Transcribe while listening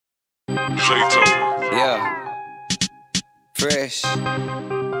Zaytoven. Yeah. Fresh.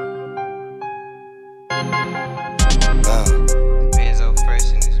 BenzoFresh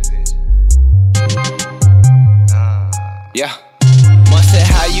in this bitch. Yeah. Must say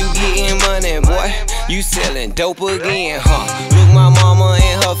how you getting money, boy? You selling dope again, huh? Look my mama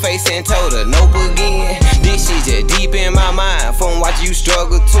in her face and told her nope again. This shit just deep in my mind from watching you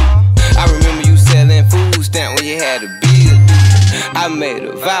struggle too. I remember you selling food stamp when you had a bill. I made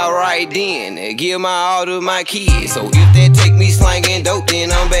a vow right then to give my all to my kids. So if they take me slanging dope,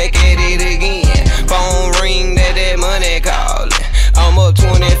 then I'm back at it again. Phone ring, that money calling. I'm up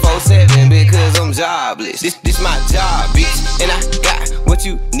 24/7 because I'm jobless. This my job, bitch, and I got what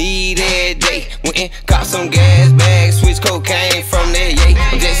you need every day. Went and caught some gas bags, switch cocaine from there,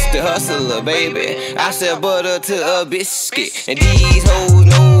 yeah. I'm just a hustler, baby. I sell butter to a biscuit, and these hoes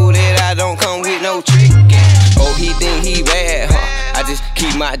know that I don't come with no trick. Oh, he think he bad, huh? I just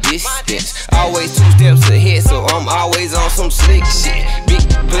keep my distance. Always 2 steps ahead, so I'm always on some slick shit. Big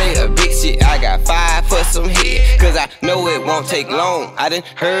player, big shit. I got 5 for some head, cause I know it won't take long. I done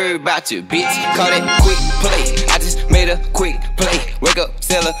heard about your bitch, call it quick play. I just made a quick play. Wake up,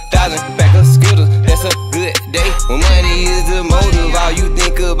 sell 1,000 pack of Skittles. That's a good day. When money is the motive, all you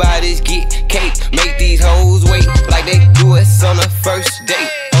think about is get cake. Make these hoes wait like they do us on the first date.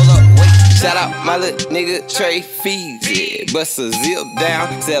 Hold up, wait. Shout out my little nigga Trey Feezy. Bust a zip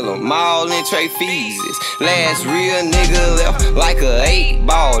down, sell them all in Trey Feezy's. Last real nigga left like a 8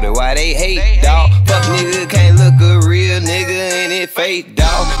 ball. That's why they hate, dawg. Fuck nigga can't look a real nigga in it fake,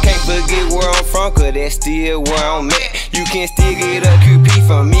 dawg. Can't forget where I'm from, cause that's still where I'm at. You can still get a QP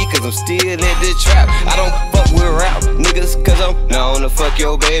from me, cause I'm still at the trap. I don't fuck with rap niggas, cause I'm known to fuck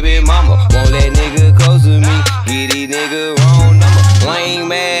your baby mama. Won't let nigga close to me, get these nigga wrong number. Lame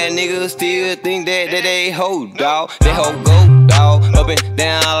mad niggas still think that they hold, dawg. They hold go, dawg, up and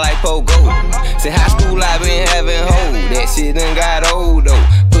down like pogo. Say high school I been having hoes, that shit done got old though.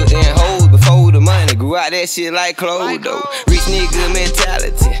 Put in hoes before the money, grew out that shit like clothes though. Rich nigga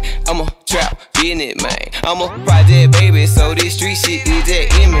mentality, I'm a trap business man. I'm a project baby, so this street shit is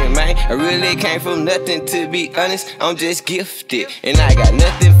just in me, man. I really came from nothing, to be honest, I'm just gifted. And I got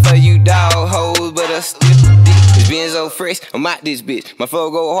nothing for you dog hoes, but a stiff dick. It's BenzoFresh, I'm out this bitch. My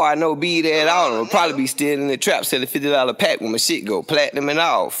flow go hard, no beat at all. I'll probably be still in the trap, selling $50 pack when my shit go platinum and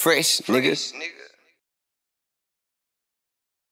all. Fresh, niggas.